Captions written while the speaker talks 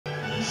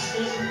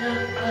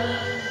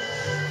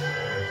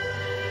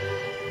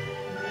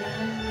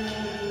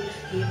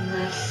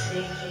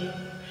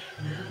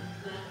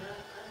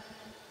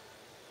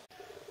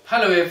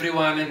Hello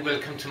everyone and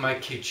welcome to my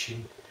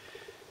kitchen.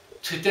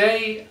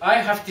 Today I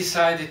have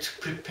decided to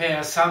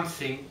prepare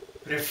something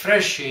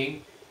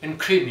refreshing and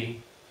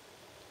creamy.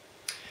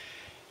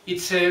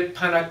 It's a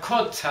Panna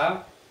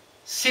Cotta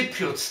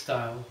Cypriot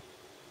style.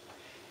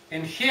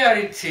 And here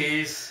it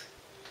is,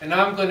 and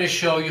I'm going to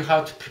show you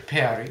how to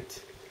prepare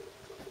it.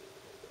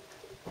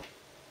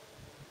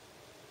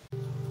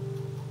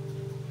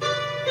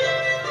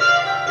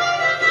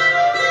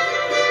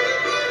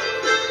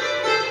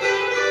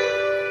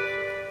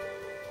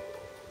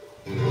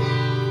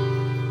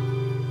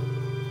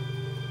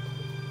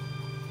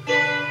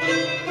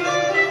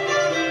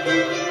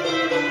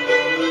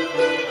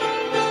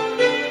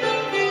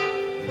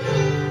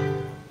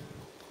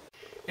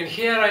 And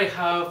here I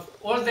have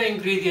all the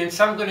ingredients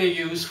I'm going to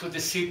use for the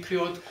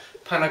Cypriot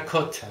Panna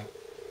Cotta.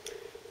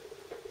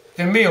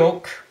 The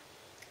milk,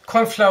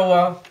 corn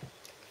flour,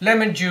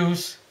 lemon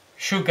juice,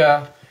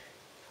 sugar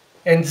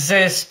and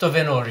zest of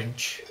an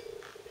orange.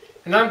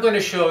 And I'm going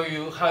to show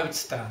you how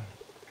it's done.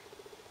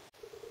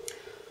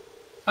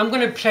 I'm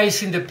going to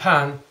place in the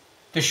pan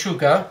the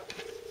sugar,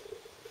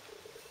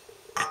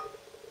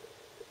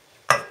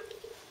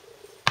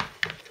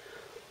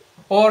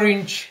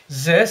 orange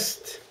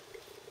zest,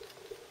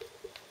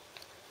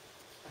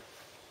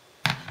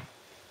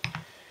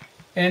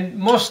 and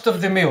most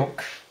of the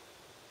milk.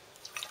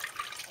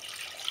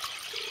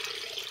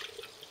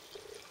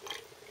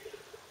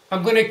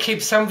 I'm going to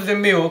keep some of the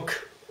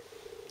milk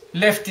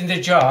left in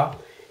the jar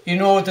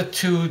in order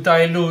to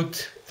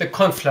dilute the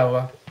corn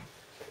flour.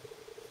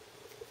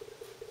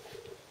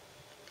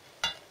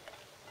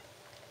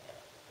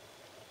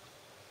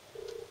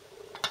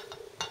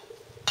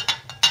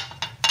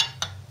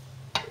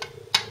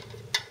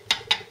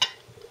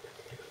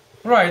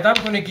 Right, I'm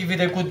going to give it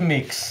a good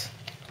mix.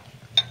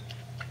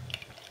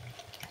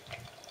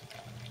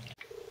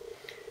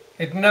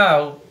 And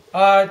now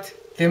add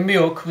the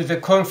milk with the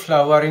corn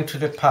flour into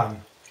the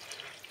pan.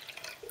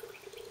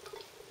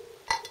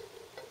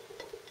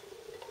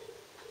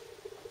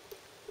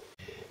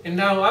 And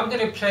now I'm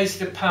going to place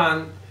the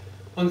pan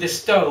on the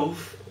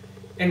stove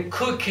and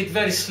cook it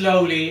very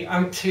slowly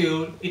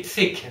until it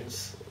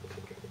thickens.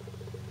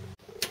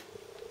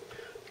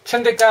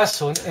 Turn the gas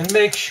on and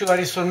make sure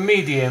it's on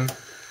medium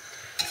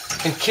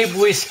and keep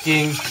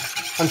whisking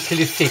until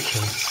it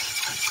thickens.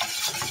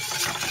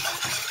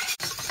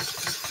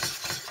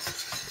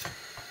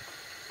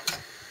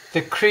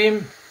 The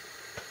cream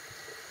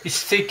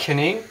is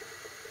thickening,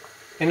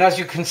 and as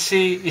you can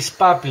see, it's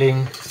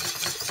bubbling.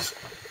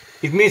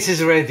 It means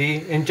it's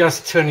ready, and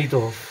just turn it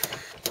off.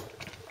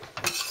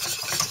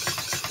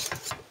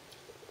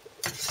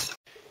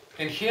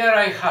 And here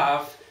I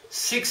have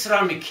 6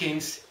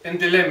 ramekins and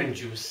the lemon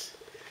juice.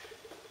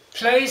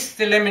 Place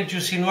the lemon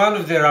juice in one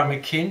of the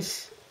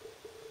ramekins,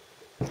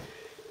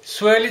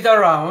 swirl it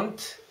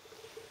around,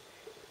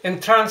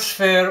 and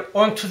transfer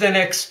onto the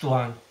next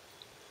one.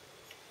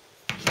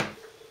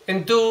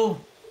 And do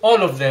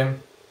all of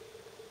them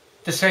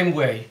the same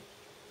way.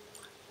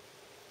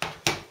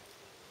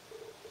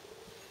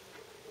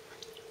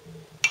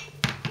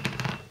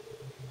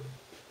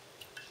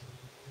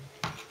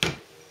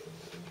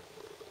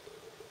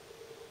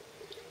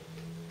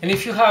 And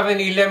if you have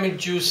any lemon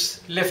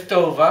juice left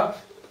over,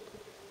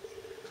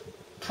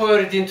 pour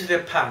it into the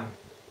pan.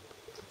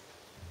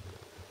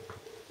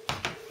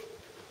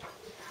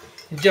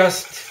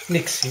 Just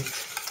mix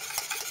it.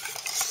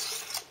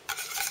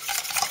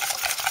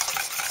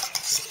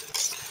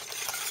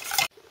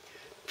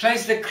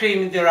 Place the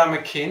cream in the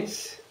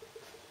ramekins.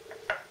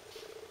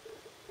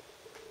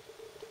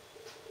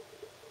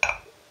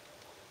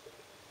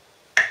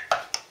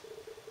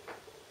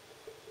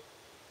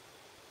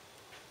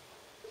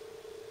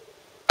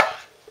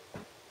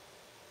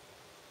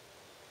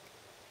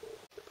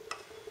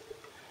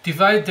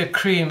 Divide the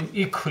cream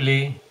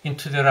equally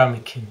into the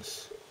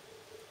ramekins.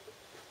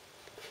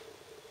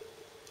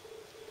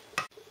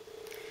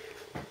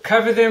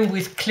 Cover them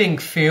with cling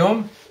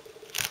film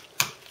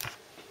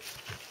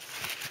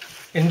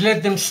and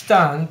let them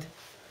stand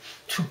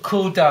to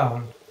cool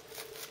down.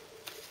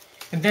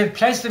 And then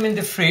place them in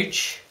the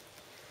fridge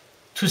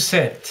to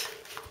set.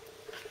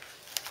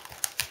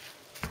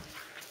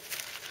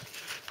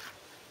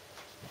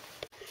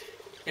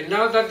 And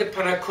now that the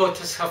panna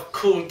cottas have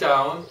cooled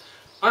down,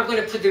 I'm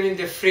going to put them in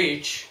the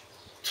fridge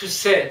to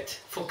set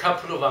for a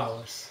couple of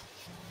hours.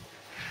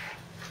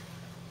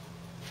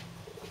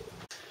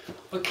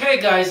 Okay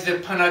guys, the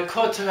panna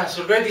cotta has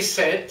already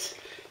set,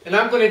 and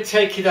I'm going to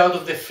take it out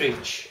of the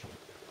fridge.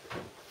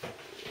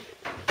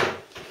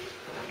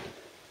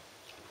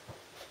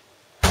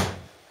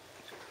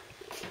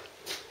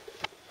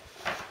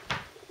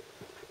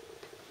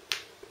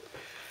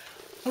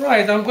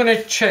 Alright, I'm going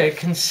to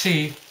check and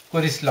see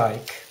what it's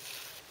like.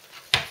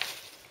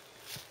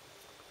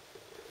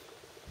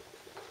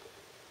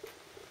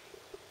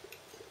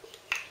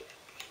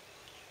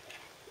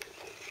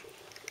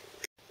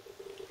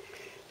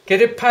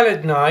 Get a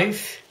palette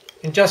knife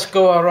and just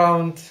go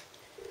around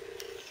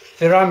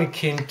the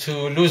ramekin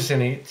to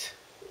loosen it.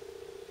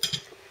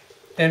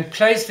 Then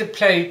place the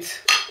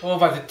plate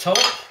over the top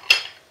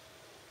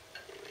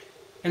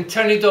and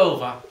turn it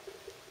over.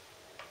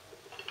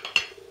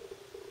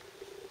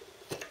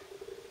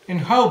 And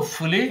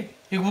hopefully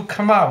it will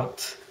come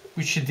out,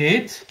 which it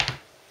did.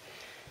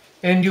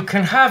 And you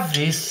can have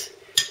this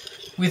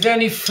with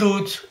any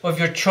fruit of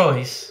your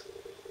choice.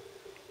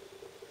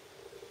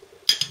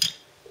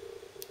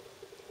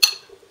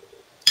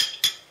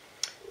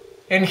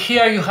 And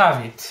here you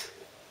have it.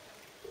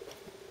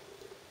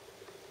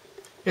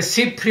 A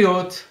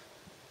Cypriot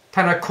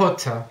Panna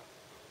Cotta.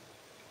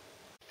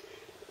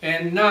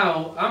 And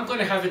now I'm going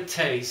to have a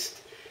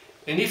taste.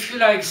 And if you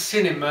like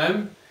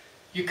cinnamon,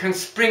 you can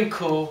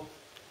sprinkle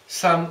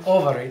some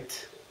over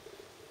it.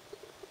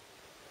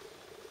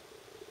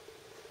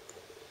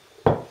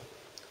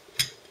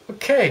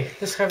 Okay,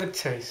 let's have a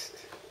taste.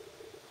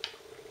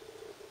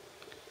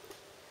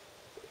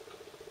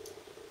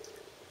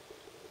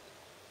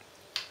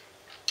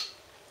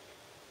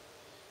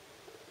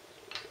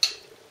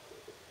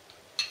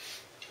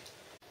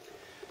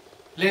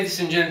 Ladies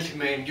and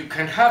gentlemen, you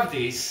can have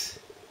this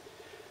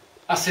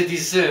as a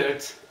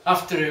dessert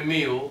after a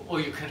meal, or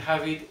you can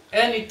have it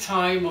any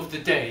time of the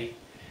day,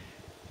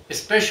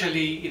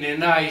 especially in a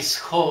nice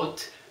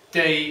hot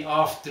day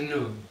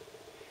afternoon.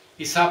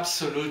 It's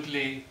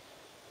absolutely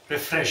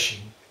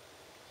refreshing.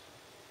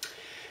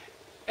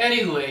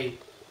 Anyway,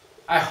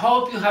 I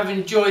hope you have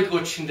enjoyed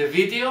watching the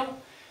video,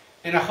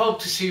 and I hope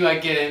to see you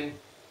again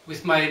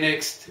with my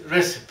next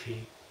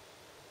recipe.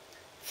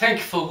 Thank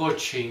you for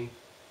watching.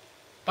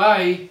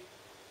 Bye.